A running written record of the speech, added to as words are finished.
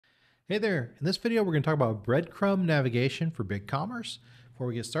Hey there, in this video we're going to talk about breadcrumb navigation for BigCommerce. Before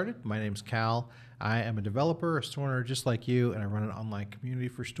we get started, my name's Cal. I am a developer, a store owner just like you, and I run an online community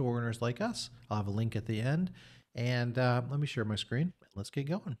for store owners like us. I'll have a link at the end, and let me share my screen. Let's get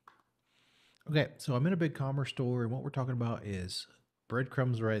going. Okay, so I'm in a BigCommerce store, and what we're talking about is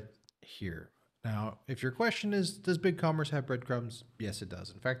breadcrumbs right here. Now, if your question is, does BigCommerce have breadcrumbs? Yes, it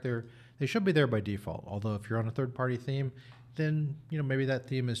does. In fact, they should be there by default. Although if you're on a third-party theme, then maybe that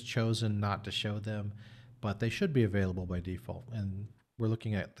theme is chosen not to show them, but they should be available by default. And we're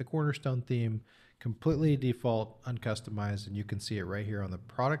looking at the Cornerstone theme, completely default, uncustomized, and you can see it right here on the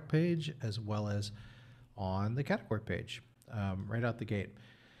product page as well as on the category page, right out the gate.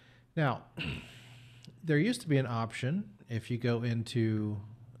 Now, there used to be an option if you go into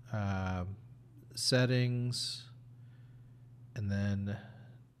settings and then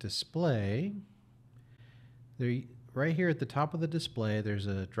display. Right here at the top of the display, there's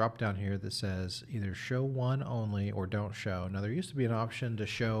a drop down here that says either show one only or don't show. Now, there used to be an option to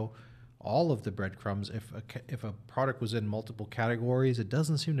show all of the breadcrumbs if a product was in multiple categories. It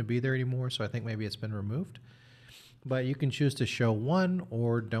doesn't seem to be there anymore, so I think maybe it's been removed. But you can choose to show one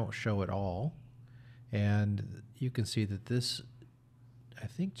or don't show at all. And you can see that this, I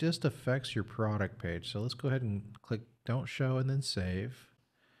think, just affects your product page. So let's go ahead and click don't show and then save.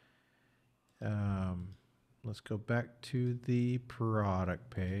 Let's go back to the product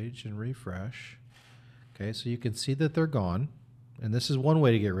page and refresh. Okay, so you can see that they're gone. And this is one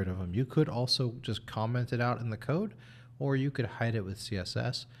way to get rid of them. You could also just comment it out in the code, or you could hide it with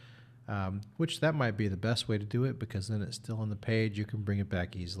CSS, which that might be the best way to do it because then it's still on the page. You can bring it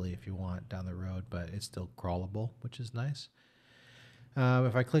back easily if you want down the road, but it's still crawlable, which is nice.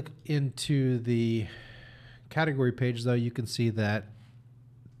 If I click into the category page, though, you can see that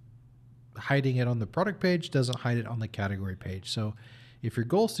hiding it on the product page doesn't hide it on the category page. So if your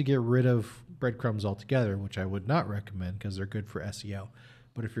goal is to get rid of breadcrumbs altogether, which I would not recommend because they're good for SEO,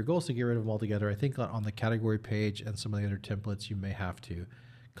 but if your goal is to get rid of them altogether, I think on the category page and some of the other templates, you may have to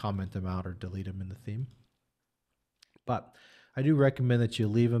comment them out or delete them in the theme. But I do recommend that you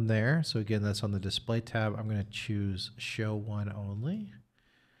leave them there. So again, that's on the display tab. I'm going to choose show one only.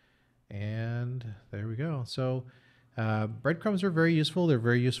 And there we go. So breadcrumbs are very useful. They're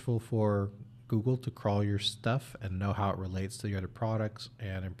very useful for Google to crawl your stuff and know how it relates to your other products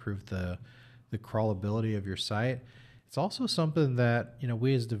and improve the crawlability of your site. It's also something that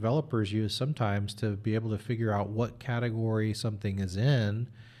we as developers use sometimes to be able to figure out what category something is in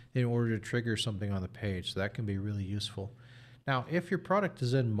order to trigger something on the page. So that can be really useful. Now, if your product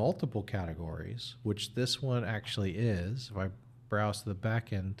is in multiple categories, which this one actually is, if I browse to the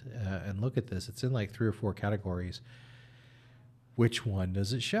back end and look at this, it's in like 3 or 4 categories. Which one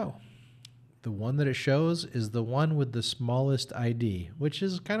does it show? The one that it shows is the one with the smallest ID, which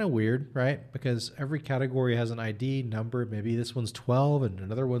is kind of weird, right? Because every category has an ID number. Maybe this one's 12 and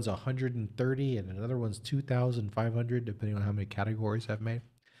another one's 130 and another one's 2,500, depending on how many categories I've made.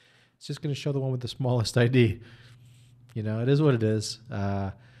 It's just going to show the one with the smallest ID. It is what it is.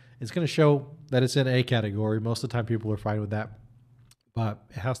 It's going to show that it's in a category. Most of the time people are fine with that. But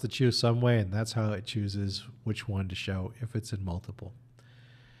it has to choose some way, and that's how it chooses which one to show if it's in multiple.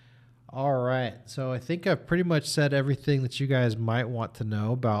 All right, so I think I've pretty much said everything that you guys might want to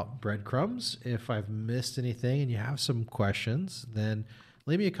know about breadcrumbs. If I've missed anything and you have some questions, then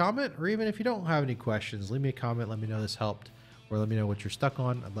leave me a comment, or even if you don't have any questions, leave me a comment, let me know this helped, or let me know what you're stuck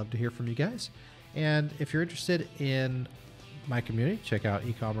on. I'd love to hear from you guys. And if you're interested in my community, check out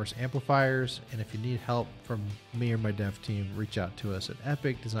Ecommerce Amplifiers. And if you need help from me or my dev team, reach out to us at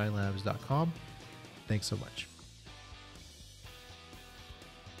epicdesignlabs.com. Thanks so much.